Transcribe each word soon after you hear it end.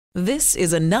This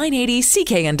is a 980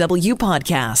 CKNW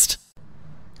podcast.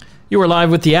 You are live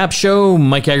with the App Show.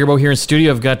 Mike Agerbo here in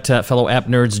studio. I've got fellow app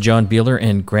nerds John Beeler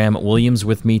and Graham Williams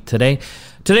with me today.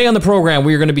 Today on the program,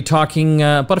 we are going to be talking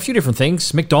about a few different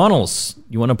things. McDonald's.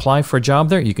 You want to apply for a job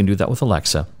there? You can do that with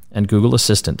Alexa and Google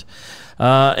Assistant.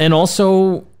 And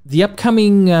also the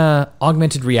upcoming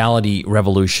augmented reality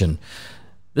revolution.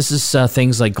 This is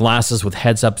things like glasses with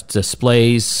heads-up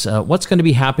displays. What's going to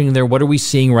be happening there? What are we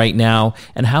seeing right now?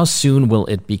 And how soon will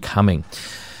it be coming?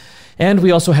 And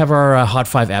we also have our Hot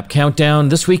 5 app countdown.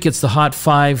 This week it's the Hot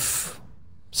 5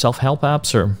 self-help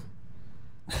apps or...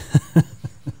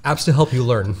 apps to help you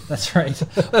learn. That's right.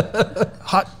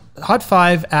 Hot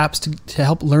 5 apps to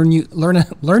help learn you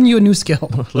a new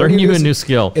skill. Learn you a new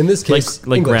skill. In this case,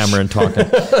 like grammar and talking.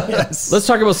 Yes. Let's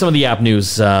talk about some of the app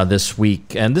news this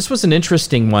week. And this was an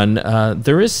interesting one.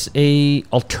 There is a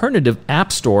alternative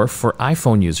app store for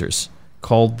iPhone users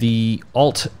called the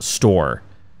Alt Store.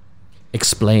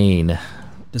 Explain.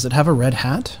 Does it have a red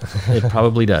hat? It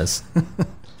probably does.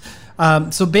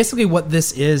 So basically what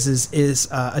this is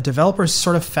a developer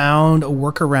sort of found a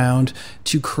workaround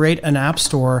to create an app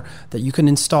store that you can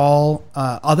install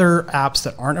other apps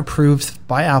that aren't approved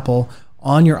by Apple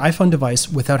on your iPhone device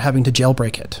without having to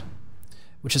jailbreak it,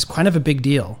 which is kind of a big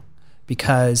deal.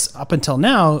 Because up until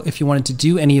now, if you wanted to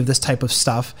do any of this type of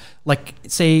stuff, like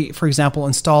say, for example,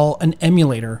 install an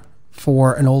emulator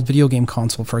for an old video game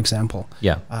console, for example.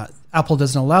 Yeah. Apple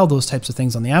doesn't allow those types of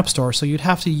things on the App Store, so you'd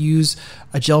have to use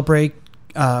a jailbreaking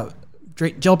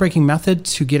method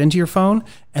to get into your phone,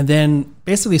 and then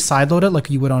basically sideload it like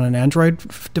you would on an Android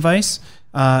device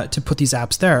to put these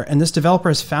apps there. And this developer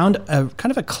has found a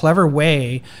kind of a clever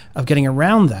way of getting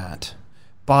around that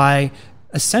by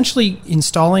essentially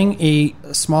installing a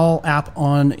small app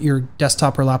on your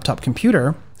desktop or laptop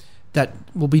computer that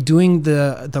will be doing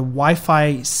the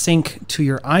Wi-Fi sync to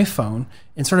your iPhone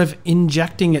and sort of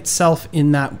injecting itself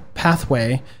in that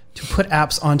pathway to put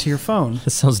apps onto your phone.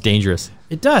 This sounds dangerous.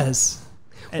 It does.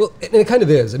 Well, and it kind of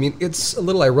is. I mean, it's a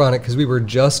little ironic because we were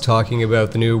just talking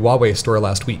about the new Huawei store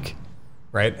last week,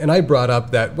 right? And I brought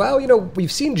up that, well,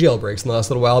 we've seen jailbreaks in the last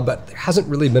little while, but there hasn't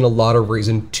really been a lot of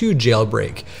reason to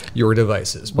jailbreak your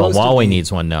devices. Well, Huawei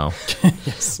needs one now.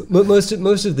 Yes. Most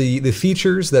of the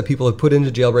features that people have put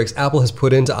into jailbreaks, Apple has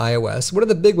put into iOS. One of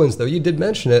the big ones, though, you did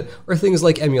mention it, are things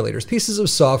like emulators, pieces of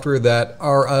software that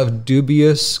are of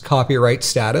dubious copyright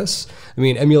status. I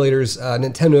mean, emulators,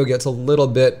 Nintendo gets a little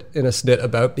bit in a snit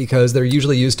about because they're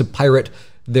usually used to pirate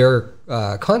their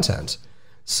content.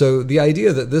 So the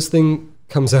idea that this thing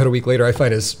comes out a week later, I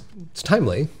find it's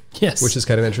timely. Yes. Which is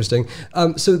kind of interesting.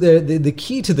 So the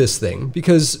key to this thing,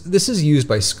 because this is used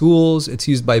by schools, it's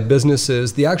used by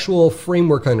businesses, the actual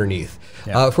framework underneath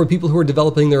for people who are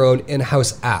developing their own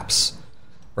in-house apps,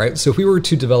 right? So if we were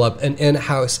to develop an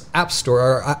in-house app store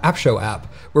or app show app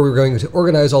where we're going to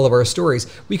organize all of our stories,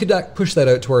 we could push that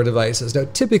out to our devices. Now,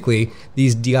 typically,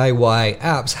 these DIY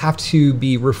apps have to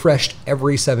be refreshed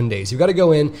every 7 days. You've got to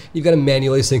go in, you've got to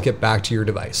manually sync it back to your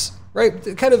device. Right?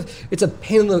 It's a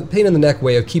pain in the neck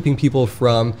way of keeping people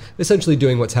from essentially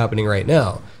doing what's happening right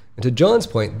now. And to John's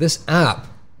point, this app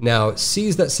now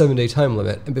sees that 7-day time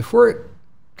limit, and before it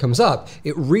comes up,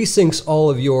 it resyncs all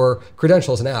of your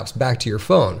credentials and apps back to your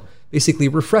phone, basically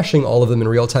refreshing all of them in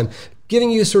real time, giving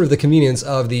you sort of the convenience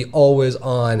of the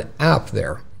always-on app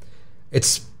there.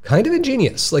 It's kind of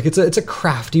ingenious. Like it's a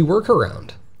crafty workaround.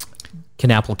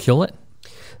 Can Apple kill it?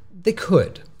 They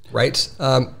could. Right?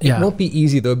 It won't be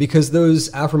easy, though, because those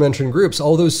aforementioned groups,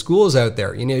 all those schools out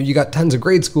there, you got tons of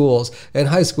grade schools and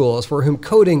high schools for whom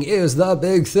coding is the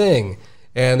big thing.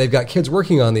 And they've got kids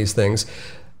working on these things.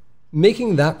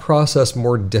 Making that process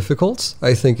more difficult,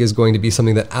 I think, is going to be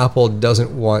something that Apple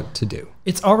doesn't want to do.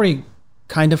 It's already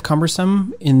kind of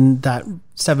cumbersome in that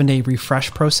 7-day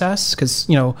refresh process because,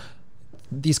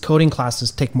 these coding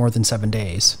classes take more than 7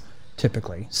 days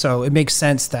typically. So it makes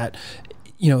sense that,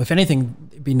 if anything,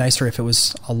 it'd be nicer if it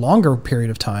was a longer period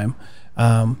of time.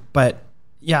 But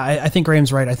yeah, I think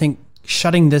Graham's right. I think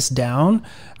shutting this down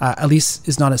at least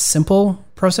is not a simple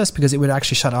process because it would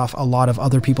actually shut off a lot of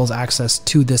other people's access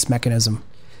to this mechanism.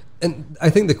 And I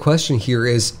think the question here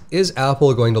is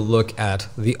Apple going to look at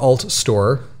the Alt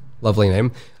Store, lovely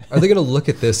name, are they going to look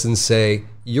at this and say,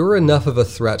 you're enough of a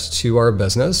threat to our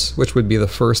business, which would be the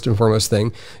first and foremost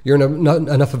thing. You're not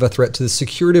enough of a threat to the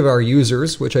security of our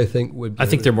users, which I think would be I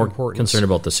think they're more important. concerned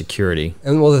about the security.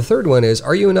 And well, the third one is,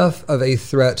 are you enough of a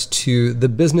threat to the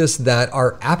business that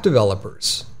our app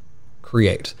developers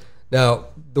create? Now,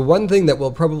 the one thing that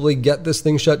will probably get this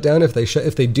thing shut down, if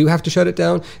they do have to shut it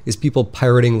down, is people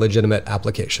pirating legitimate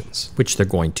applications. Which they're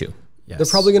going to. Yes. They're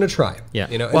probably going to try. Yeah.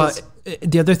 You know, Well,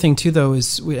 the other thing too, though,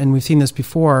 is, and we've seen this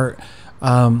before,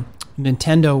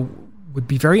 Nintendo would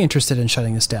be very interested in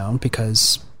shutting this down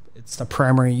because it's the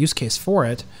primary use case for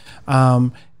it.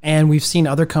 And we've seen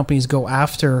other companies go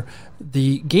after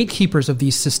the gatekeepers of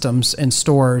these systems and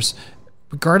stores,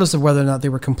 regardless of whether or not they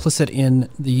were complicit in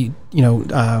the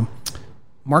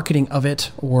marketing of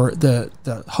it or the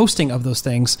hosting of those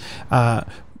things.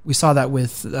 We saw that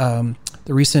with the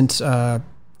recent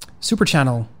Super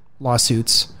Channel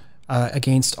lawsuits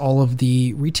against all of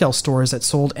the retail stores that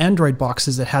sold Android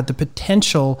boxes that had the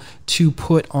potential to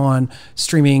put on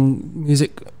streaming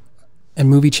music and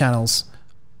movie channels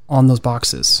on those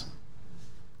boxes.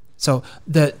 So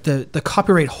the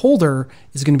copyright holder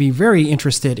is going to be very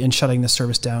interested in shutting the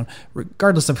service down,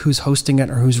 regardless of who's hosting it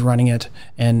or who's running it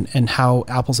and how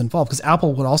Apple's involved, because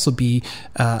Apple would also be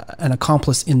an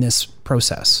accomplice in this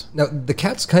process. Now, the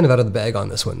cat's kind of out of the bag on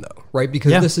this one, though, right?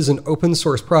 Because this is an open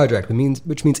source project,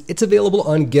 which means it's available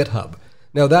on GitHub.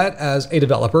 Now, that as a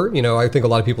developer, I think a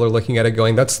lot of people are looking at it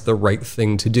going, that's the right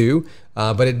thing to do.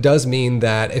 But it does mean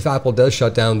that if Apple does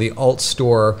shut down the alt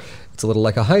store, it's a little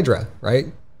like a Hydra, right?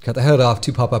 Cut the head off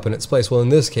to pop up in its place. Well, in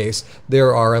this case,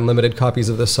 there are unlimited copies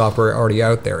of this software already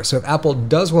out there. So if Apple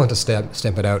does want to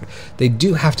stamp it out, they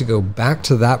do have to go back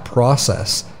to that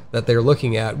process that they're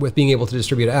looking at with being able to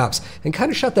distribute apps and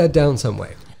kind of shut that down some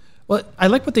way. Well, I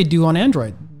like what they do on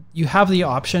Android. You have the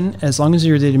option, as long as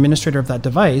you're the administrator of that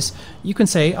device, you can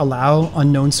say allow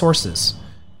unknown sources.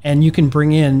 And you can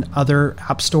bring in other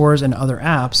app stores and other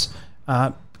apps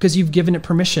because you've given it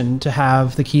permission to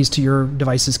have the keys to your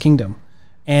device's kingdom.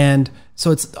 And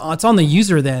so it's on the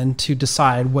user then to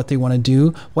decide what they want to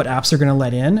do, what apps they're going to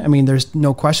let in. I mean, there's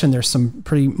no question there's some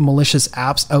pretty malicious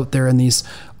apps out there in these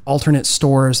alternate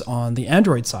stores on the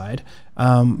Android side.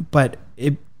 But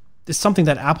it's something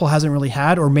that Apple hasn't really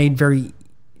had or made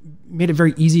it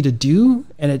very easy to do.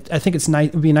 And I think it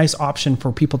would be a nice option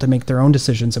for people to make their own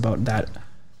decisions about that.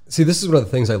 See, this is one of the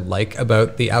things I like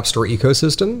about the App Store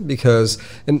ecosystem because,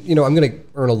 I'm going to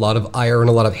earn a lot of ire and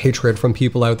a lot of hatred from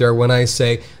people out there when I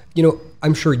say,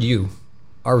 I'm sure you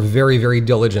are very, very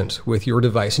diligent with your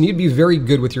device and you'd be very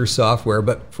good with your software.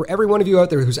 But for every one of you out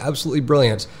there who's absolutely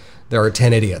brilliant, there are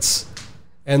 10 idiots.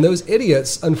 And those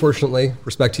idiots, unfortunately,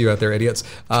 respect to you out there, idiots,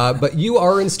 but you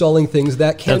are installing things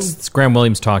that can... That's Graham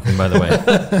Williams talking, by the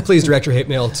way. Please direct your hate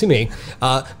mail to me.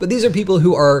 But these are people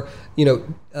who are,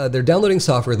 they're downloading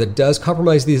software that does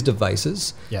compromise these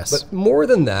devices. Yes. But more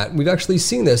than that, we've actually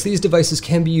seen this. These devices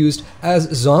can be used as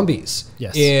zombies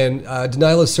in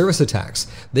denial of service attacks.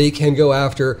 They can go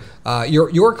after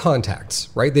your contacts,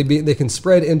 right? They can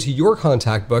spread into your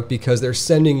contact book because they're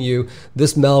sending you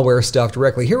this malware stuff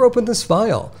directly. Here, open this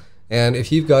file. And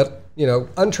if you've got,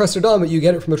 untrusted on, but you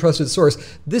get it from a trusted source,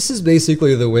 this is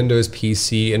basically the Windows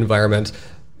PC environment,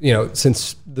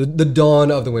 since the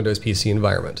dawn of the Windows PC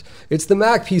environment. It's the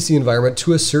Mac PC environment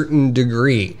to a certain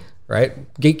degree, right?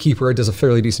 Gatekeeper does a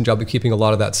fairly decent job of keeping a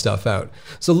lot of that stuff out.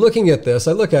 So looking at this,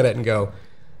 I look at it and go,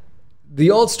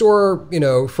 the alt store,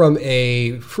 from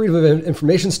a freedom of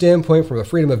information standpoint, from a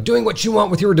freedom of doing what you want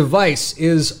with your device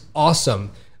is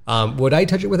awesome. Would I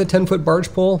touch it with a 10-foot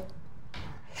barge pole?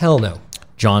 Hell no.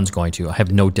 John's going to. I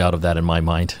have no doubt of that in my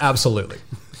mind. Absolutely.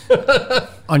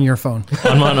 On your phone.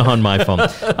 on my phone.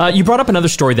 You brought up another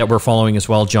story that we're following as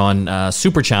well, John.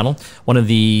 Super Channel, one of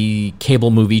the cable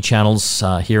movie channels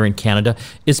here in Canada.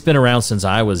 It's been around since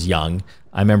I was young.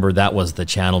 I remember that was the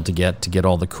channel to get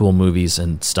all the cool movies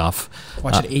and stuff.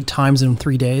 Watch it 8 times in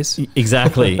 3 days.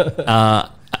 Exactly.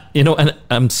 And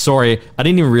I'm sorry, I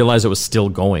didn't even realize it was still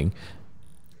going.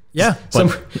 Yeah.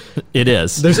 But it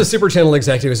is. There's a Super Channel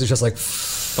executive who's just like,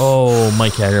 oh,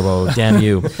 Mike Agarbo, damn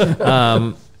you.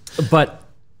 But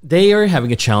they are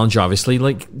having a challenge, obviously.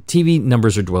 Like, TV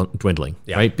numbers are dwindling,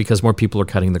 right? Because more people are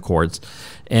cutting the cords.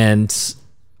 And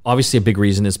obviously a big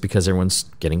reason is because everyone's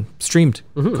getting streamed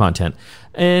content.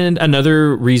 And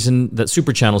another reason that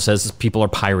Super Channel says is people are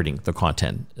pirating the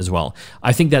content as well.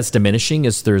 I think that's diminishing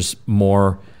as there's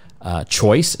more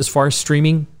choice as far as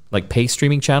streaming, like pay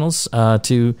streaming channels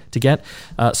to get.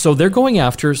 So they're going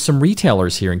after some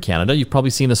retailers here in Canada. You've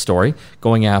probably seen a story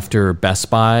going after Best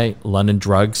Buy, London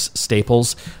Drugs,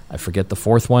 Staples. I forget the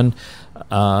fourth one.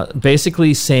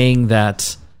 Basically saying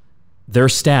that their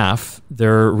staff,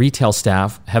 their retail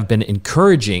staff, have been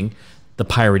encouraging the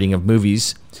pirating of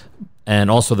movies and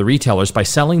also the retailers by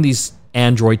selling these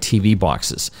Android TV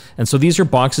boxes. And so these are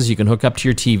boxes you can hook up to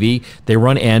your TV. They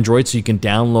run Android, so you can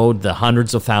download the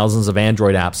hundreds of thousands of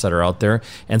Android apps that are out there.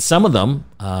 And some of them,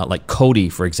 like Kodi,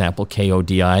 for example,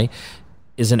 Kodi,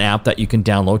 is an app that you can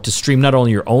download to stream not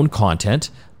only your own content,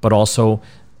 but also,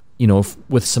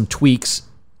 with some tweaks,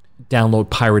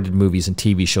 download pirated movies and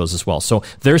TV shows as well. So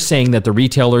they're saying that the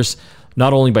retailers,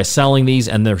 not only by selling these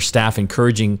and their staff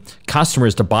encouraging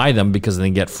customers to buy them because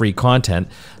they get free content,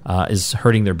 is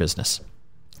hurting their business.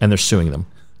 And they're suing them.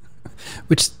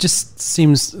 Which just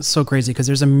seems so crazy because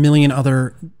there's a million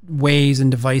other ways and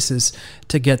devices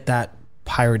to get that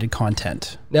pirated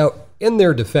content. Now, in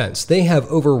their defense, they have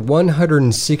over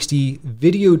 160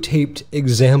 videotaped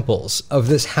examples of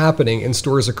this happening in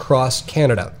stores across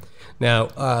Canada. Now,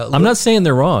 I'm not saying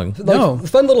they're wrong. No.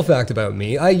 Fun little fact about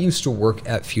me, I used to work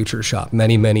at Future Shop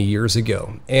many, many years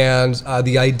ago. And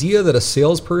the idea that a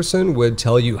salesperson would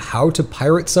tell you how to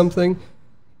pirate something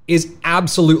is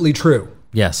absolutely true.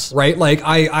 Yes. Right? Like,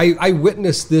 I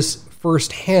witnessed this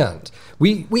firsthand.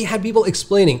 We had people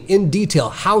explaining in detail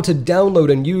how to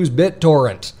download and use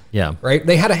BitTorrent. Yeah. Right?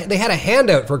 They had a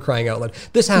handout, for crying out loud.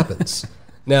 This happens.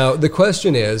 Now, the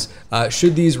question is,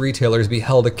 should these retailers be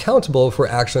held accountable for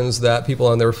actions that people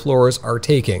on their floors are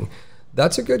taking?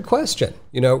 That's a good question.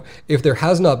 You know, if there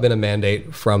has not been a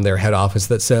mandate from their head office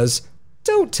that says,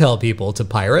 don't tell people to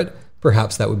pirate,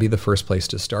 perhaps that would be the first place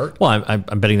to start. Well,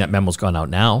 I'm betting that memo's gone out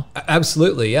now.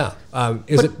 Absolutely, yeah.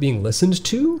 Is it being listened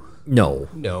to? No.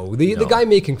 No. The guy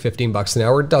making $15 an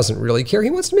hour doesn't really care.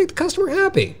 He wants to make the customer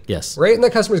happy. Yes. Right? And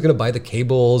that customer is going to buy the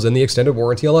cables and the extended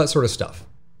warranty, all that sort of stuff.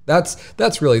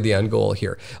 That's really the end goal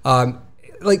here.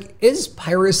 Is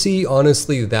piracy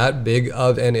honestly that big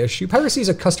of an issue? Piracy is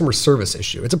a customer service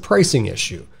issue. It's a pricing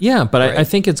issue. Yeah, but right? I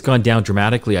think it's gone down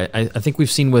dramatically. I think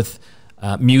we've seen with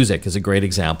music is a great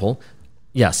example.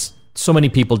 Yes, so many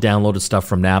people downloaded stuff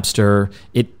from Napster.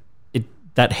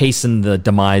 That hastened the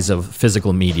demise of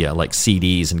physical media like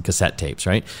CDs and cassette tapes,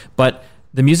 right? But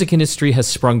the music industry has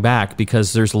sprung back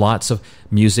because there's lots of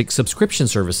music subscription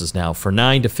services now. For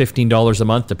 $9 to $15 a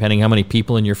month, depending how many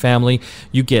people in your family,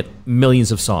 you get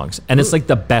millions of songs. And it's like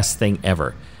the best thing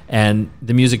ever. And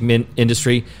the music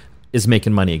industry is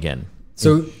making money again.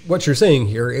 So what you're saying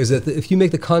here is that if you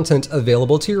make the content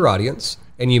available to your audience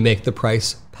and you make the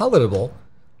price palatable,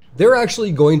 they're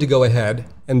actually going to go ahead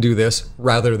and do this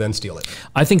rather than steal it.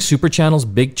 I think Super Channel's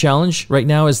big challenge right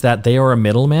now is that they are a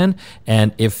middleman,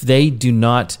 and if they do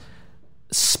not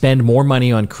spend more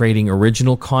money on creating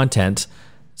original content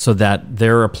so that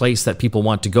they're a place that people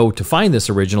want to go to find this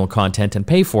original content and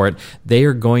pay for it, they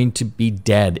are going to be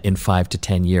dead in 5 to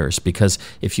 10 years. Because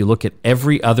if you look at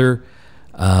every other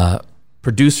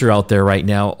producer out there right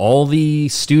now, all the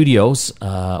studios,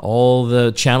 all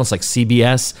the channels like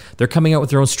CBS, they're coming out with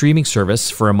their own streaming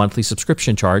service for a monthly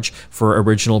subscription charge for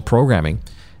original programming.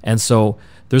 And so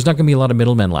there's not going to be a lot of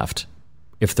middlemen left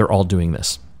if they're all doing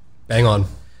this. Bang on.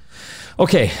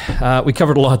 Okay, we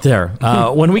covered a lot there.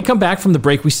 When we come back from the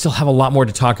break, we still have a lot more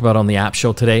to talk about on the App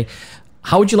Show today.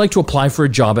 How would you like to apply for a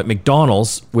job at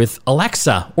McDonald's with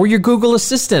Alexa or your Google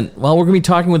Assistant? Well, we're going to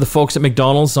be talking with the folks at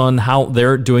McDonald's on how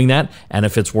they're doing that and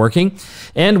if it's working.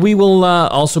 And we will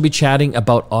also be chatting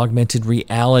about augmented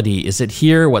reality. Is it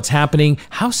here? What's happening?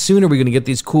 How soon are we going to get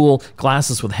these cool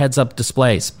glasses with heads-up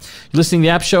displays? You're listening to the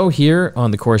App Show here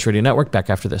on the Corus Radio Network. Back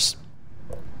after this.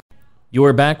 You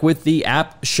are back with the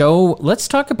App Show. Let's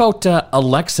talk about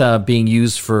Alexa being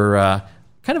used for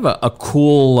kind of a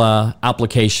cool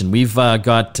application. We've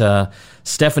got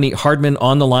Stephanie Hardman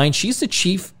on the line. She's the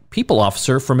Chief People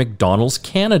Officer for McDonald's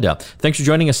Canada. Thanks for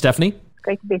joining us, Stephanie.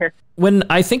 Great to be here. When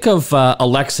I think of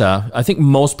Alexa, I think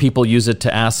most people use it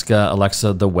to ask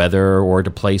Alexa the weather or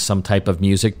to play some type of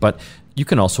music, but you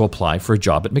can also apply for a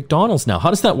job at McDonald's now. How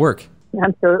does that work?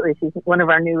 Absolutely. She's one of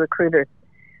our new recruiters.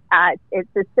 It's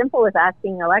as simple as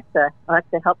asking Alexa,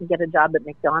 help me get a job at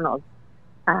McDonald's.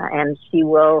 And she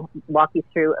will walk you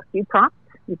through a few prompts.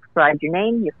 You provide your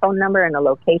name, your phone number, and a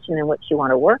location in which you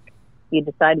want to work. You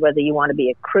decide whether you want to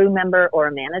be a crew member or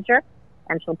a manager,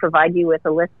 and she'll provide you with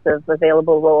a list of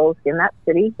available roles in that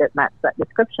city that match that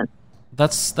description.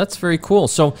 That's very cool.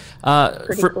 So,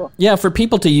 cool. For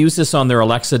people to use this on their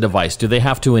Alexa device, do they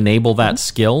have to enable that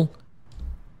skill?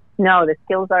 No, the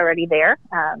skill's already there.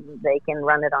 They can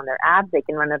run it on their app. They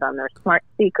can run it on their smart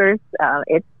speakers.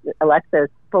 Alexa is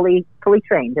fully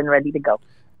trained and ready to go.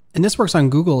 And this works on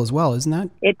Google as well, isn't that?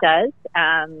 It does.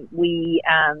 We're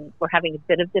having a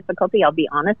bit of difficulty, I'll be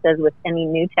honest, as with any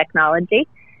new technology.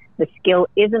 The skill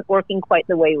isn't working quite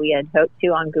the way we had hoped to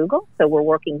on Google, so we're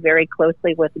working very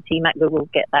closely with the team at Google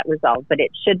to get that resolved. But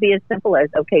it should be as simple as,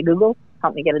 okay, Google,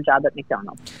 help me get a job at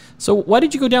McDonald's. So why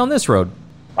did you go down this road?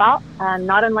 Well,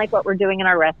 not unlike what we're doing in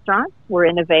our restaurants, we're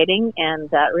innovating and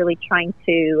really trying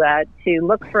to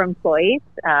look for employees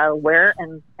where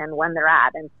and when they're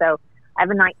at. And so I have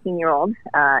a 19-year-old,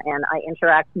 and I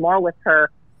interact more with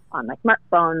her on my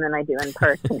smartphone than I do in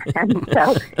person. And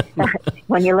so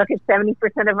when you look at 70%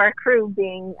 of our crew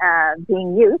being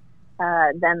youth,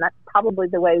 then that's probably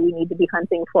the way we need to be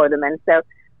hunting for them. And so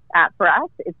for us,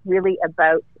 it's really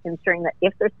about ensuring that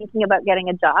if they're thinking about getting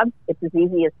a job, it's as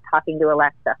easy as talking to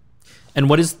Alexa. And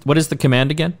what is the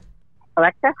command again?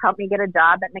 Alexa, help me get a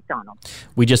job at McDonald's.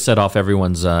 We just set off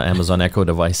everyone's Amazon Echo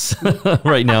device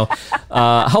right now.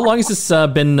 How long has this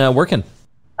been working?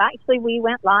 Actually, we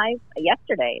went live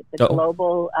yesterday. It's a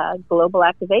global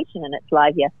activation, and it's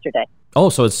live yesterday. Oh,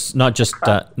 so it's not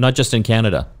just in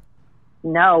Canada.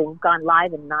 No, we've gone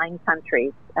live in 9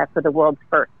 countries for the world's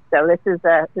first. So this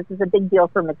is a big deal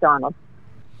for McDonald's.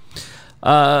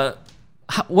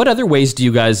 What other ways do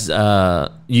you guys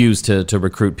use to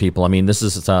recruit people? I mean, this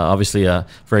is obviously a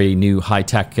very new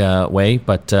high-tech way,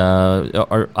 but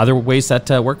are other ways that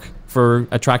work for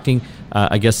attracting,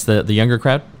 I guess, the younger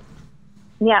crowd?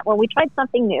 Yeah, well, we tried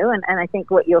something new, and I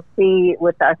think what you'll see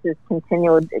with us is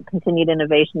continued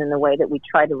innovation in the way that we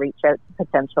try to reach out to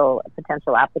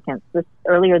potential applicants.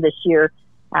 Earlier this year,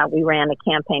 we ran a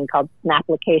campaign called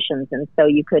Snapplications, and so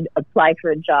you could apply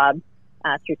for a job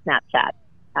through Snapchat.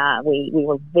 We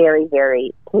were very,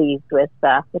 very pleased with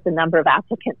the number of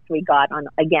applicants we got on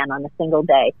a single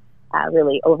day.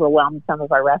 Really overwhelmed some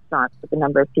of our restaurants with the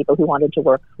number of people who wanted to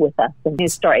work with us. The new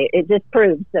story, it just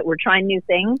proves that we're trying new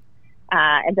things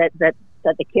that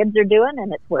the kids are doing,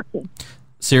 and it's working.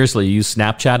 Seriously, you used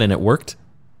Snapchat and it worked?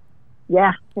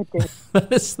 Yeah, it did.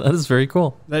 That is very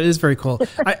cool. That is very cool.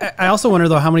 I also wonder,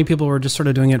 though, how many people were just sort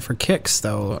of doing it for kicks,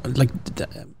 though? Like,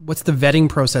 what's the vetting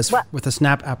process with a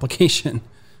Snap application?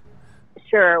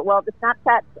 Sure. Well, the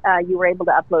Snapchat, you were able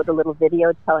to upload a little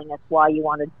video telling us why you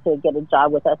wanted to get a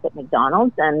job with us at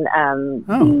McDonald's, and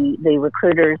the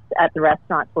recruiters at the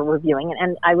restaurants were reviewing it.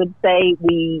 And I would say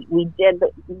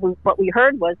what we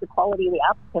heard was the quality of the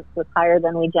applicants was higher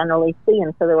than we generally see,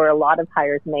 and so there were a lot of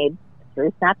hires made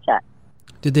through Snapchat.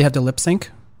 Did they have to lip sync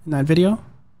in that video?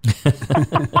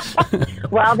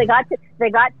 Well, they got to. There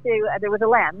was a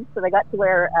lens, so they got to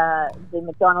wear the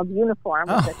McDonald's uniform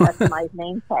with a customized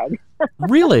name tag.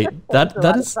 Really, that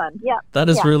is fun. Yeah, that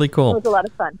is really cool. It was a lot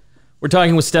of fun. We're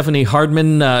talking with Stephanie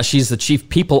Hardman. She's the Chief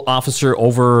People Officer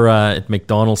over at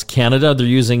McDonald's Canada. They're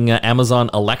using Amazon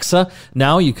Alexa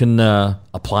now. You can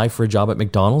apply for a job at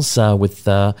McDonald's with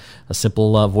a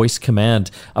simple voice command.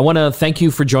 I want to thank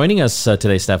you for joining us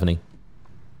today, Stephanie.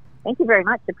 Thank you very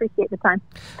much. Appreciate the time.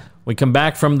 We come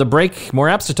back from the break. More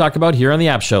apps to talk about here on The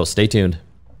App Show. Stay tuned.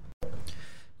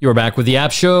 You're back with The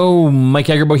App Show. Mike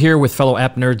Agerbo here with fellow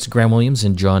app nerds Graham Williams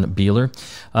and John Beeler.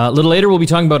 A little later, we'll be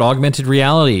talking about augmented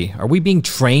reality. Are we being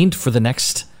trained for the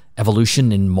next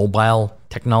evolution in mobile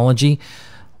technology?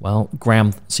 Well,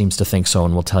 Graham seems to think so,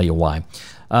 and we'll tell you why.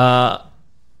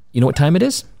 You know what time it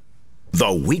is?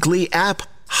 The weekly app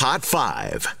Hot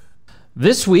 5.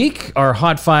 This week, our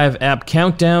Hot 5 app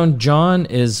countdown, John,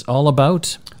 is all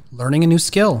about learning a new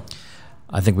skill.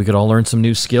 I think we could all learn some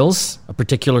new skills, a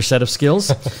particular set of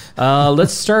skills.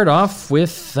 Let's start off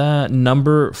with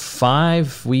number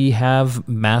 5. We have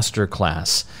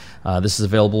Masterclass. This is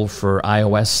available for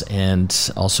iOS and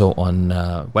also on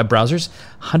web browsers.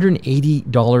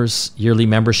 $180 yearly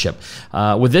membership.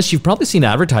 With this, you've probably seen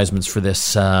advertisements for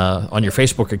this on your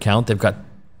Facebook account. They've got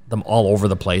them all over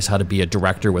the place. How to be a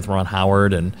director with Ron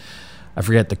Howard, and I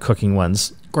forget the cooking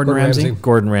ones. Gordon Ramsay.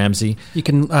 Gordon Ramsay. You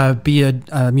can be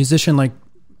a musician like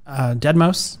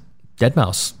Deadmau5.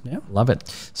 Deadmau5. Yeah. Love it.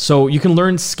 So you can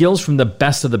learn skills from the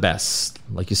best of the best.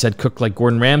 Like you said, cook like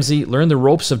Gordon Ramsay. Learn the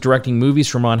ropes of directing movies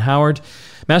from Ron Howard.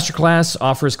 Masterclass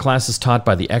offers classes taught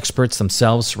by the experts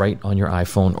themselves right on your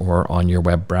iPhone or on your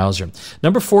web browser.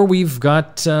 Number 4, we've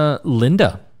got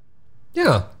Lynda.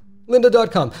 Yeah.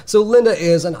 Lynda.com. So Lynda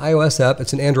is an iOS app,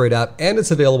 it's an Android app, and it's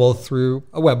available through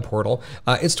a web portal.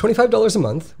 It's $25 a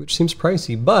month, which seems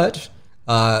pricey, but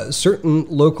certain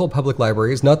local public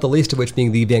libraries, not the least of which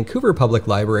being the Vancouver Public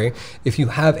Library, if you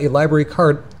have a library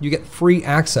card, you get free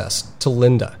access to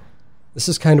Lynda. This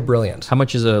is kind of brilliant. How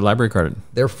much is a library card?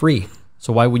 They're free.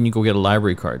 So why wouldn't you go get a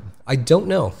library card? I don't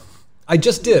know. I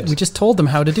just did. We just told them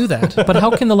how to do that. But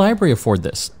how can the library afford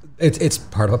this? It's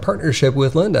part of a partnership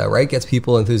with Lynda, right? Gets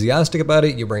people enthusiastic about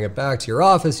it. You bring it back to your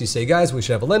office. You say, guys, we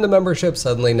should have a Lynda membership.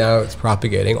 Suddenly now it's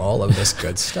propagating all of this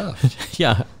good stuff.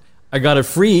 Yeah. I got it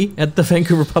free at the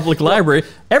Vancouver Public Library.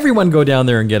 Everyone go down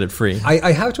there and get it free.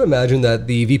 I have to imagine that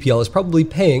the VPL is probably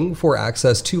paying for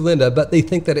access to Lynda, but they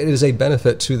think that it is a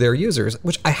benefit to their users,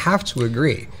 which I have to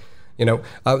agree. You know,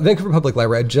 Vancouver Public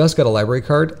Library, I just got a library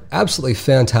card. Absolutely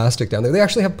fantastic down there. They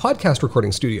actually have podcast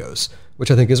recording studios,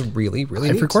 which I think is really, really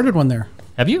neat. I've recorded one there.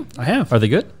 Have you? I have. Are they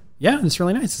good? Yeah, it's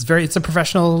really nice. It's a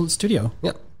professional studio.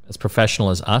 Yeah. as professional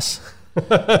as us.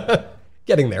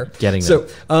 Getting there. Getting there.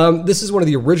 So this is one of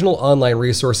the original online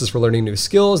resources for learning new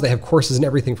skills. They have courses in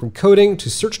everything from coding to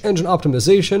search engine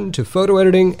optimization to photo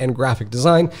editing and graphic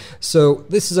design. So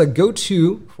this is a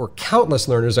go-to for countless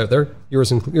learners out there,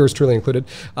 yours truly included.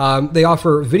 They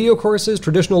offer video courses,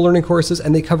 traditional learning courses,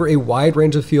 and they cover a wide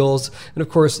range of fields. And of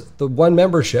course, the one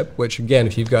membership, which again,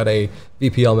 if you've got a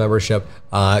VPL membership,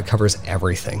 covers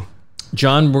everything.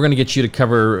 John, we're going to get you to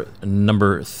cover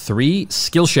number 3,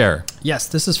 Skillshare. Yes,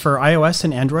 this is for iOS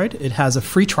and Android. It has a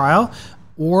free trial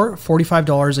or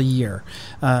 $45 a year.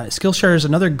 Skillshare is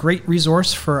another great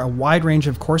resource for a wide range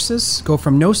of courses. Go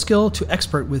from no skill to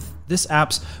expert with this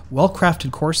app's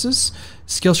well-crafted courses.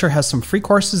 Skillshare has some free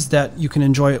courses that you can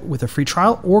enjoy with a free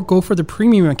trial, or go for the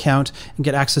premium account and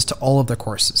get access to all of the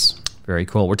courses. Very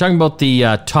cool. We're talking about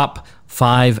the top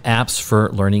 5 apps for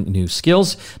learning new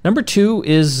skills. Number 2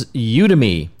 is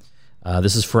Udemy.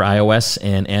 This is for iOS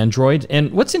and Android.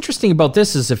 And what's interesting about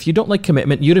this is if you don't like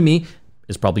commitment, Udemy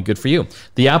is probably good for you.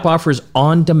 The app offers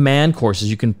on-demand courses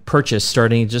you can purchase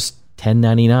starting at just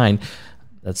 $10.99.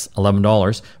 That's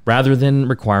 $11, rather than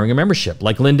requiring a membership.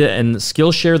 Like Linda and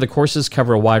Skillshare, the courses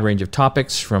cover a wide range of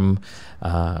topics from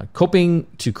coping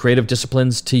to creative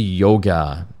disciplines to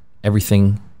yoga.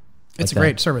 Everything. It's a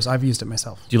great service. I've used it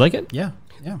myself. Do you like it? Yeah.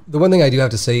 The one thing I do have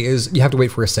to say is you have to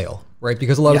wait for a sale, right?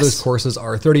 Because a lot of those courses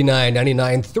are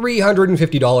 $39.99,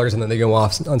 $350, and then they go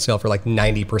off on sale for like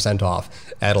 90%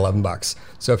 off at $11.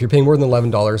 So if you're paying more than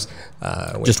 $11,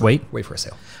 wait for a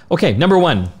sale. Okay, number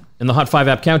 1 in the Hot 5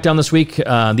 app countdown this week.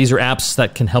 These are apps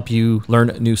that can help you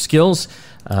learn new skills.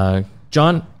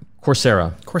 John,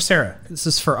 Coursera. Coursera. This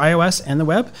is for iOS and the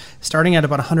web, starting at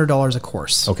about $100 a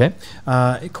course. Okay.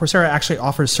 Coursera actually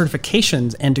offers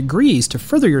certifications and degrees to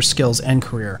further your skills and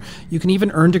career. You can even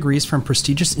earn degrees from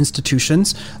prestigious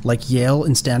institutions like Yale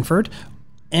and Stanford,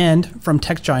 and from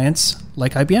tech giants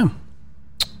like IBM.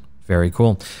 Very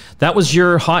cool. That was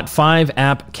your Hot 5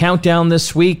 app countdown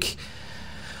this week.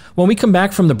 When we come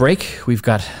back from the break, we've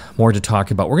got more to talk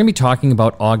about. We're going to be talking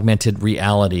about augmented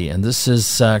reality, and this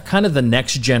is kind of the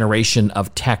next generation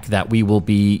of tech that we will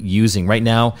be using. Right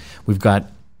now, we've got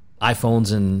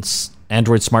iPhones and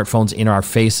Android smartphones in our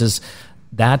faces.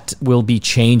 That will be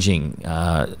changing.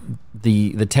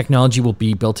 The technology will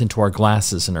be built into our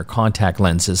glasses and our contact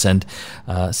lenses, and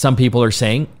some people are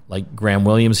saying, like Graham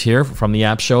Williams here from the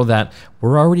App Show, that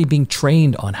we're already being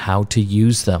trained on how to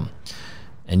use them.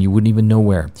 And you wouldn't even know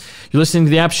where. You're listening to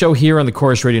the App Show here on the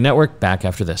Corus Radio Network. Back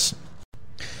after this.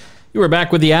 You are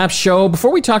back with the App Show.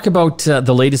 Before we talk about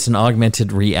the latest in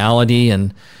augmented reality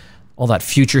and all that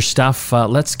future stuff,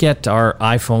 let's get our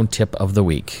iPhone tip of the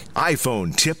week.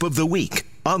 iPhone tip of the week.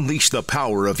 Unleash the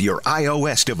power of your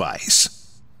iOS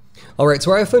device. All right,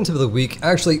 so our iPhone tip of the week.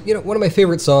 Actually, one of my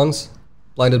favorite songs,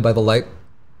 Blinded by the Light.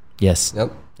 Yes.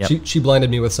 Yep. She blinded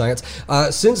me with science.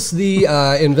 Since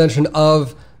the invention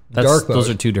of dark mode. Those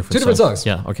are two different songs.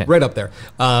 Yeah, okay. Right up there.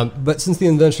 But since the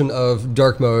invention of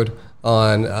dark mode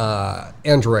on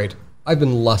Android, I've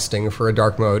been lusting for a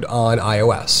dark mode on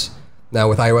iOS. Now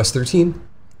with iOS 13,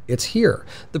 it's here.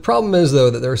 The problem is, though,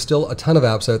 that there are still a ton of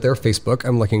apps out there. Facebook,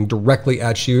 I'm looking directly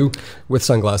at you with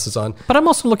sunglasses on. But I'm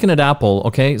also looking at Apple,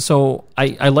 okay? So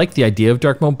I like the idea of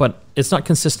dark mode, but it's not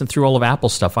consistent through all of Apple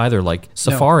stuff either, like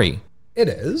Safari. No. It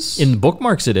is. In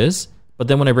bookmarks, it is. But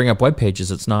then when I bring up web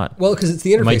pages, it's not. Well, because it's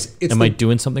the interface. Am I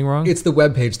doing something wrong? It's the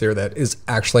web page there that is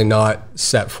actually not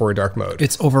set for dark mode.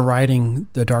 It's overriding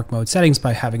the dark mode settings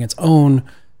by having its own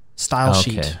style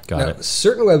sheet. Got it.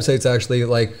 Certain websites actually,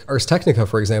 like Ars Technica,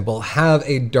 for example, have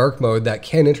a dark mode that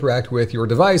can interact with your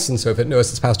device. And so if it knows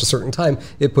it's past a certain time,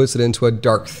 it puts it into a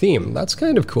dark theme. That's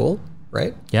kind of cool,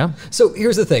 right? Yeah. So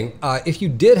here's the thing. If you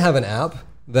did have an app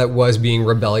that was being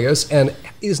rebellious and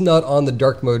is not on the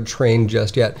dark mode train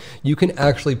just yet, you can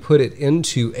actually put it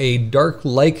into a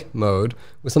dark-like mode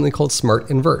with something called Smart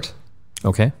Invert.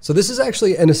 Okay. So this is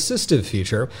actually an assistive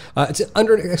feature. It's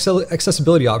under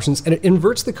accessibility options, and it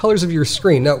inverts the colors of your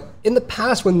screen. Now, in the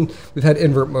past, when we've had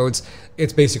invert modes,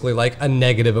 it's basically like a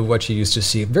negative of what you used to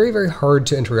see. Very, very hard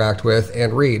to interact with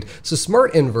and read. So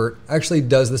Smart Invert actually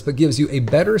does this, but gives you a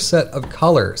better set of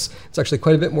colors. It's actually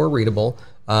quite a bit more readable.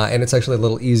 And it's actually a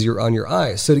little easier on your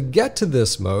eyes. So to get to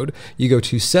this mode, you go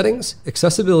to Settings,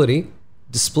 Accessibility,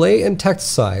 Display and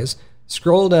Text Size,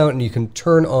 scroll down, and you can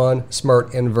turn on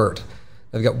Smart Invert.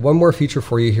 I've got one more feature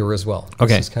for you here as well.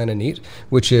 Okay. This is kind of neat,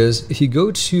 which is if you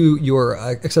go to your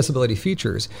accessibility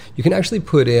features, you can actually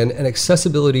put in an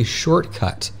accessibility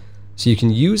shortcut. So you can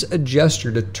use a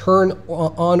gesture to turn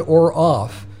on or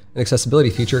off an accessibility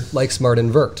feature like Smart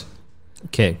Invert.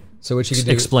 Okay. So what you can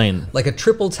do, explain, like a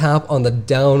triple tap on the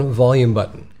down volume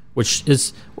button. Which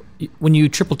is, when you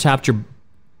triple tapped your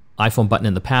iPhone button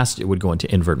in the past, it would go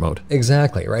into invert mode.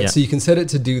 Exactly, right? Yeah. So you can set it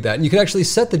to do that. And you can actually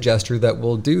set the gesture that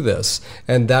will do this.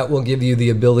 And that will give you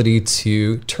the ability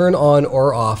to turn on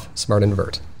or off Smart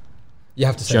Invert. You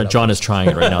have to set it up. John is trying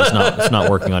it right now. It's not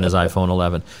working on his iPhone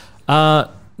 11.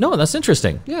 No, that's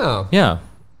interesting. Yeah. Yeah.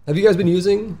 Have you guys been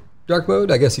using dark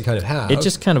mode? I guess you kind of have. It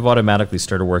just kind of automatically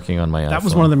started working on my iPhone. That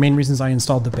was one of the main reasons I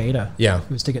installed the beta. Yeah.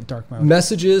 Was to get dark mode.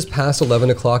 Messages past 11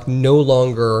 o'clock no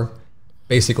longer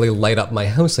basically light up my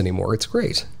house anymore. It's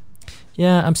great.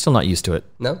 Yeah, I'm still not used to it.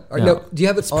 No? Or No. no. Do you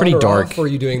have it on pretty or dark. off, or are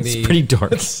you doing It's pretty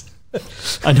dark.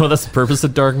 I know that's the purpose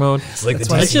of dark mode. It's like the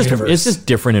DC universe. It's just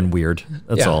different and weird.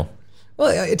 That's Yeah. all. Well,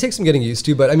 it takes some getting used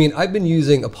to, but I mean, I've been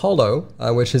using Apollo,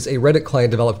 which is a Reddit client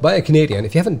developed by a Canadian.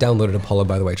 If you haven't downloaded Apollo,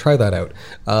 by the way, try that out.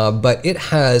 But it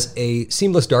has a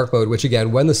seamless dark mode, which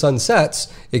again, when the sun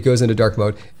sets, it goes into dark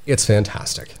mode. It's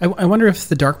fantastic. I wonder if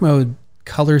the dark mode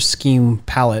color scheme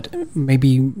palette may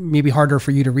be harder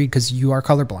for you to read because you are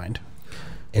colorblind.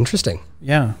 Interesting.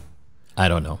 Yeah. I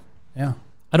don't know. Yeah.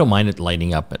 I don't mind it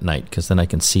lighting up at night because then I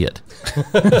can see it.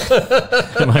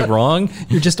 Am I wrong?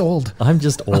 You're just old. I'm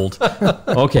just old.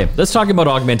 Okay, let's talk about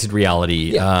augmented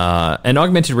reality. And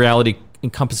augmented reality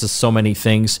encompasses so many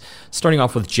things, starting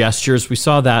off with gestures. We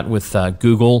saw that with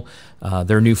Google.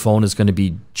 Their new phone is going to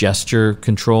be gesture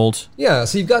controlled. Yeah,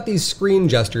 so you've got these screen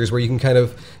gestures where you can kind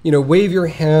of, wave your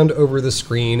hand over the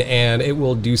screen and it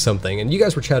will do something. And you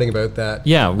guys were chatting about that.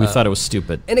 Yeah, we thought it was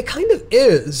stupid. And it kind of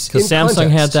is. Because Samsung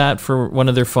had that for one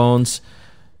of their phones.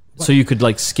 So you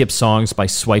could skip songs by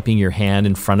swiping your hand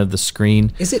in front of the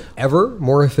screen. Is it ever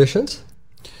more efficient?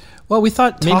 Well, we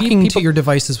thought Maybe talking people- to your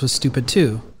devices was stupid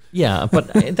too. Yeah, but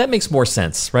that makes more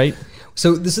sense, right?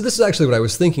 So this is actually what I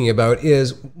was thinking about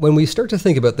is when we start to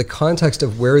think about the context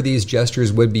of where these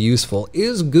gestures would be useful,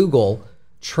 is Google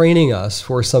training us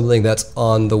for something that's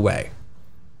on the way,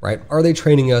 right? Are they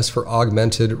training us for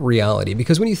augmented reality?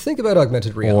 Because when you think about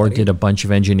augmented reality... Or did a bunch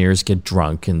of engineers get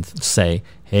drunk and say,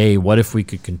 hey, what if we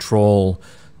could control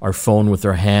our phone with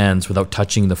our hands without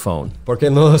touching the phone? ¿Por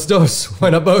qué no los dos? Why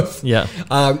not both? Yeah.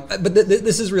 But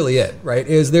this is really it, right?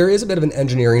 There is a bit of an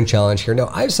engineering challenge here. Now,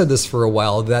 I've said this for a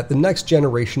while, that the next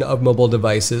generation of mobile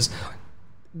devices,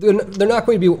 they're not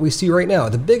going to be what we see right now.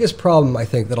 The biggest problem, I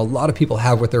think, that a lot of people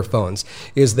have with their phones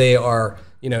is they are,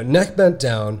 neck bent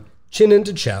down, chin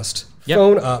into chest,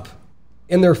 phone up,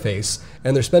 in their face,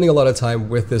 and they're spending a lot of time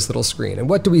with this little screen. And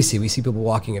what do we see? We see people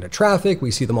walking into traffic. We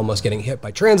see them almost getting hit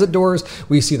by transit doors.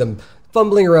 We see them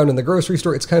fumbling around in the grocery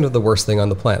store. It's kind of the worst thing on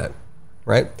the planet,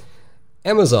 right?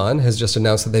 Amazon has just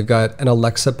announced that they've got an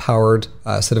Alexa-powered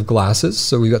set of glasses,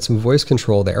 so we've got some voice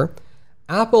control there.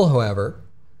 Apple, however,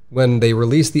 when they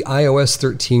released the iOS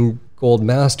 13 Gold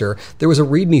Master, there was a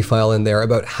README file in there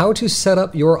about how to set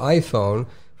up your iPhone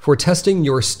for testing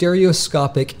your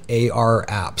stereoscopic AR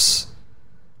apps.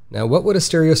 Now, what would a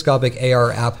stereoscopic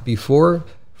AR app be for?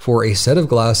 For a set of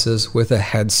glasses with a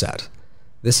headset.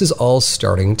 This is all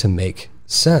starting to make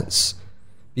sense.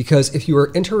 Because if you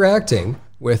are interacting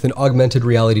with an augmented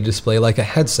reality display like a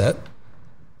headset,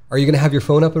 are you going to have your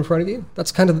phone up in front of you?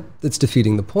 It's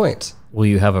defeating the point. Will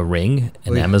you have a Ring,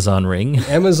 an Amazon Ring?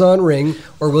 Amazon Ring,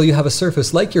 or will you have a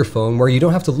surface like your phone where you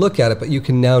don't have to look at it, but you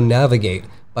can now navigate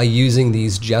by using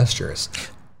these gestures?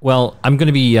 Well, I'm going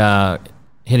to be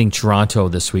hitting Toronto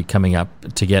this week coming up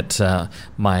to get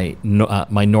my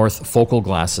North focal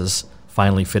glasses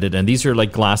finally fitted. And these are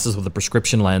like glasses with a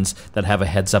prescription lens that have a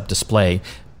heads-up display.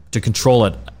 To control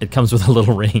it, it comes with a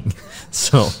little ring.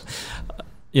 So,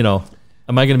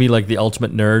 am I going to be like the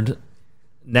ultimate nerd?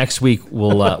 Next week,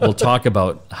 we'll talk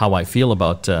about how I feel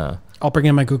about... I'll bring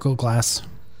in my Google Glass.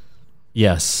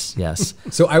 Yes.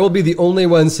 So I will be the only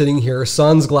one sitting here,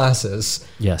 sans glasses.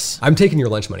 Yes. I'm taking your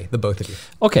lunch money, the both of you.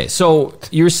 Okay, so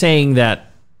you're saying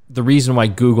that the reason why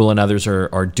Google and others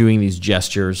are doing these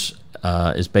gestures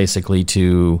is basically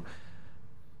to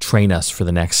train us for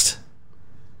the next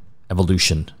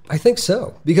evolution. I think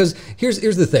so, because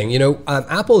here's the thing.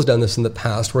 Apple has done this in the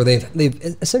past where they've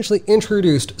essentially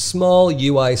introduced small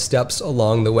UI steps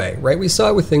along the way, right? We saw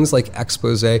it with things like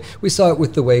Exposé. We saw it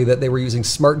with the way that they were using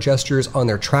smart gestures on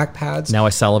their trackpads. Now I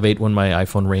salivate when my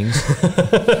iPhone rings.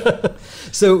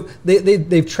 So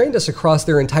they've trained us across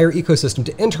their entire ecosystem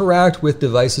to interact with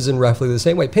devices in roughly the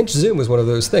same way. Pinch zoom was one of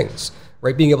those things,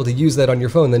 right? Being able to use that on your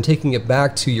phone, then taking it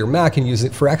back to your Mac and using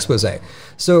it for Exposé.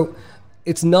 So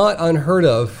it's not unheard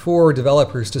of for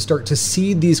developers to start to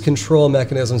seed these control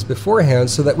mechanisms beforehand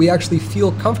so that we actually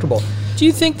feel comfortable. Do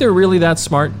you think they're really that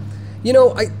smart?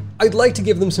 I'd like to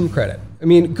give them some credit. I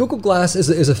mean, Google Glass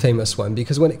is a famous one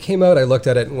because when it came out, I looked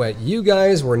at it and went, you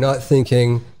guys were not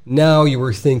thinking, now you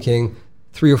were thinking,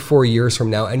 3 or 4 years from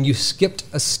now and you skipped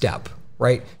a step,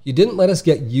 right? You didn't let us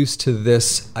get used to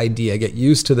this idea, get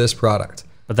used to this product.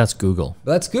 But that's Google.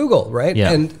 That's Google, right?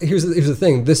 Yeah. And here's the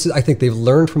thing. I think they've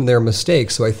learned from their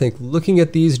mistakes. So I think looking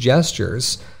at these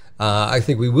gestures, I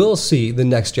think we will see the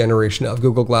next generation of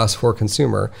Google Glass for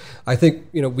consumer. I think,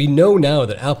 we know now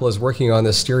that Apple is working on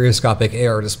this stereoscopic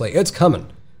AR display. It's coming,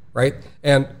 right?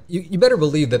 And you better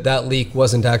believe that leak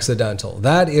wasn't accidental.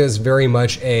 That is very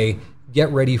much a get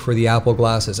ready for the Apple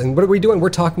glasses. And what are we doing? We're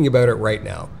talking about it right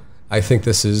now. I think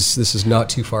this is not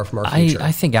too far from our future.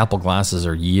 I think Apple glasses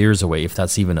are years away, if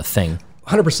that's even a thing.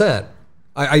 100%.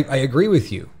 I agree with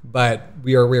you, but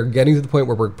we are getting to the point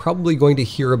where we're probably going to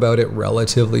hear about it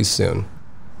relatively soon.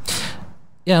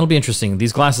 Yeah, it'll be interesting.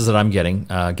 These glasses that I'm getting,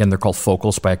 again, they're called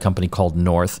Focals by a company called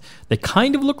North. They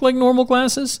kind of look like normal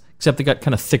glasses, except they got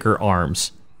kind of thicker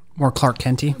arms. More Clark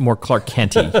Kenty. More Clark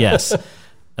Kenty, yes.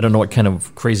 I don't know what kind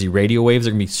of crazy radio waves are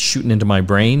going to be shooting into my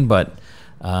brain, but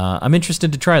I'm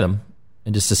interested to try them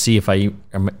and just to see if I'm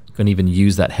going to even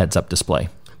use that heads-up display.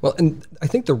 Well, and I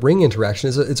think the Ring interaction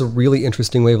is a really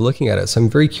interesting way of looking at it. So I'm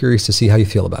very curious to see how you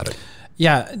feel about it.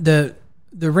 Yeah, the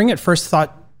Ring my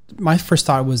first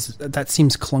thought was that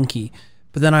seems clunky.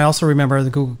 But then I also remember the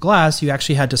Google Glass, you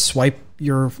actually had to swipe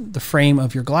the frame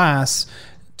of your glass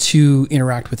to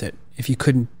interact with it if you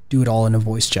couldn't do it all in a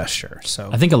voice gesture. So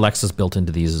I think Alexa's built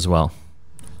into these as well.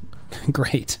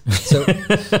 Great. So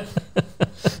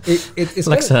it's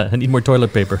Alexa, I need more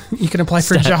toilet paper. You can apply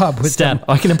for a job with them.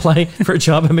 I can apply for a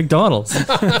job at McDonald's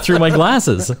through my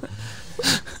glasses.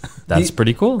 That's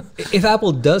pretty cool. If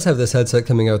Apple does have this headset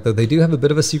coming out, though, they do have a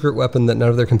bit of a secret weapon that none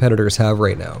of their competitors have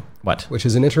right now. What? Which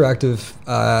is an interactive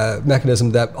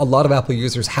mechanism that a lot of Apple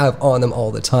users have on them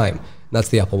all the time. And that's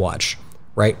the Apple Watch,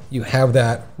 right? You have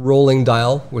that rolling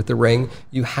dial with the Ring.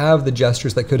 You have the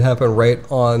gestures that could happen right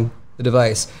on the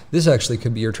device. This actually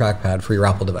could be your trackpad for your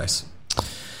Apple device.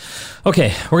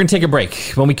 Okay, we're going to take a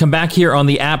break. When we come back here on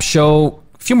the App Show,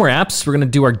 a few more apps. We're going to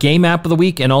do our game app of the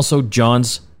week and also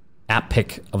John's app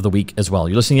pick of the week as well.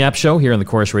 You're listening to the App Show here on the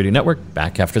Chorus Radio Network.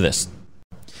 Back after this.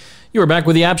 You are back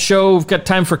with the App Show. We've got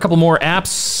time for a couple more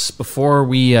apps before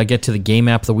we get to the game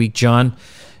app of the week. John,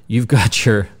 you've got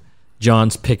your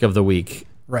John's pick of the week.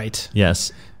 Right.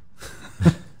 Yes.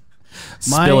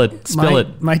 Spill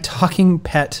it. My Talking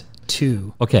Pet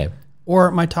 2. Okay.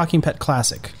 Or my Talking Pet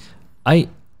Classic. I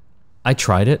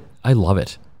tried it. I love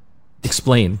it.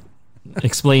 Explain,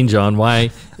 John,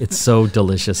 why it's so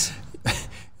delicious.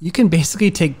 You can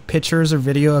basically take pictures or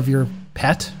video of your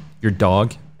pet, your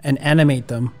dog, and animate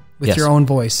them with your own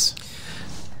voice.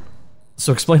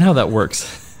 So explain how that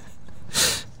works.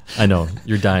 I know,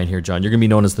 you're dying here, John. You're going to be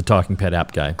known as the Talking Pet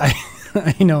app guy.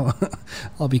 I know.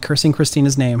 I'll be cursing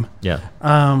Christina's name. Yeah.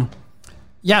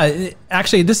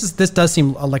 Actually, this does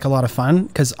seem like a lot of fun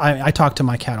because I talk to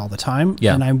my cat all the time.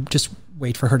 Yeah. And I just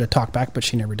wait for her to talk back, but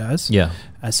she never does. Yeah.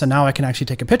 So now I can actually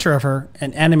take a picture of her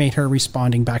and animate her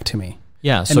responding back to me.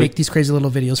 Yeah. And make these crazy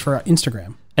little videos for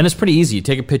Instagram. And it's pretty easy. You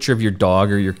take a picture of your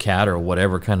dog or your cat or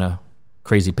whatever kind of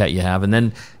crazy pet you have, and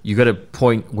then you got to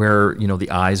point where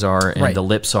the eyes are and the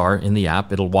lips are in the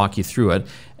app. It'll walk you through it,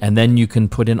 and then you can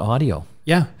put in audio.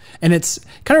 Yeah, and it's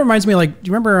kind of reminds me do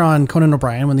you remember on Conan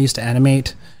O'Brien when they used to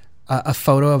animate a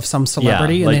photo of some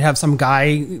celebrity and they'd have some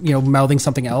guy mouthing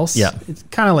something else? Yeah, it's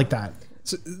kind of like that.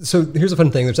 So here's a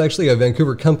fun thing. There's actually a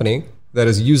Vancouver company that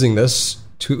is using this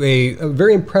to a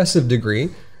very impressive degree.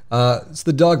 It's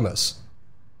the Dogmas.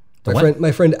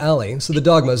 My friend Allie. So the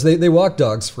Dogmas, they walk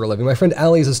dogs for a living. My friend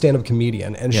Allie is a stand-up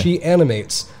comedian, and she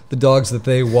animates the dogs that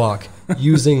they walk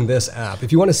using this app.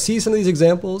 If you want to see some of these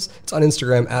examples, it's on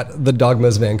Instagram at the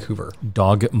Dogmas Vancouver.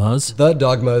 Dogmas? The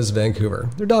Dogmas Vancouver.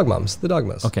 They're dog moms. The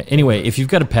Dogmas. Okay. Anyway, if you've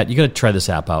got a pet, you got to try this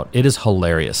app out. It is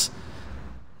hilarious.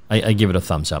 I give it a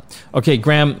thumbs up. Okay,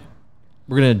 Graham,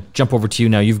 we're going to jump over to you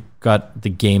now. You've got the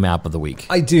game app of the week.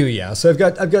 I do, yeah. So I've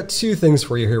got two things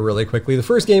for you here really quickly. The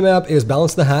first game app is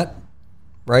Balance the Hat,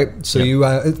 right? So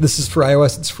this is for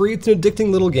iOS. It's free. It's an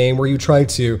addicting little game where you try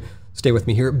to, stay with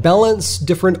me here, balance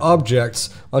different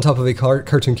objects on top of a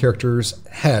cartoon character's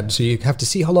head. So you have to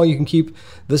see how long you can keep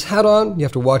this hat on. You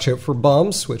have to watch out for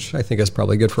bombs, which I think is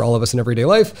probably good for all of us in everyday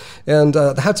life. And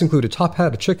the hats include a top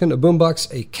hat, a chicken, a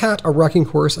boombox, a cat, a rocking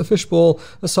horse, a fishbowl,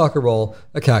 a soccer ball,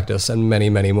 a cactus, and many,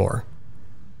 many more.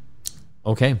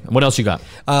 Okay. What else you got?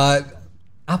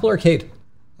 Apple Arcade.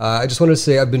 I just wanted to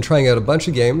say I've been trying out a bunch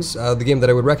of games. The game that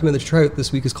I would recommend that you try out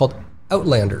this week is called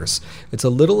Outlanders. It's a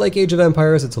little like Age of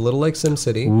Empires. It's a little like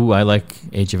SimCity. Ooh, I like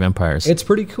Age of Empires. It's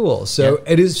pretty cool. So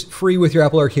it is free with your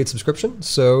Apple Arcade subscription.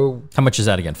 So how much is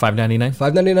that again? $5.99?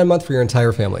 $5.99 a month for your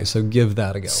entire family. So give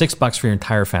that a go. $6 for your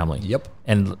entire family. Yep.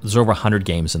 And there's over 100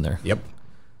 games in there. Yep.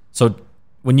 So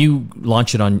when you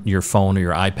launch it on your phone or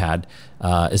your iPad,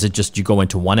 is it just you go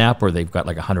into one app, or they've got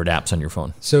like 100 apps on your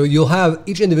phone? So you'll have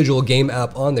each individual game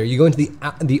app on there. You go into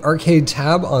the arcade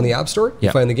tab on the App Store, you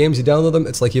find the games, you download them,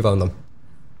 it's like you've owned them.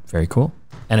 Very cool.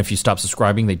 And if you stop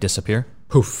subscribing, they disappear?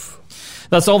 Poof.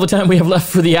 That's all the time we have left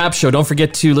for the App Show. Don't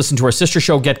forget to listen to our sister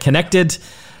show, Get Connected,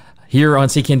 here on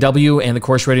CKNW and the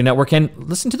Corus Radio Network, and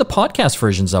listen to the podcast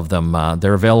versions of them.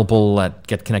 They're available at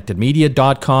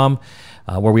getconnectedmedia.com,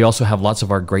 where we also have lots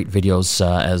of our great videos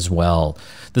as well.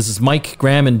 This is Mike,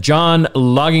 Graham, and John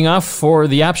logging off for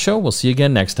the App Show. We'll see you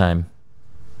again next time.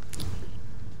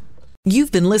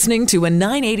 You've been listening to a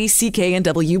 980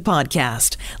 CKNW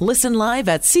podcast. Listen live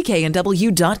at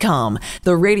cknw.com,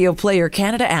 the Radio Player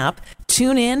Canada app,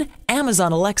 tune in,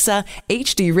 Amazon Alexa,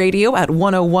 HD Radio at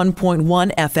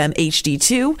 101.1 FM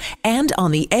HD2, and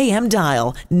on the AM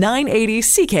dial, 980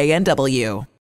 CKNW.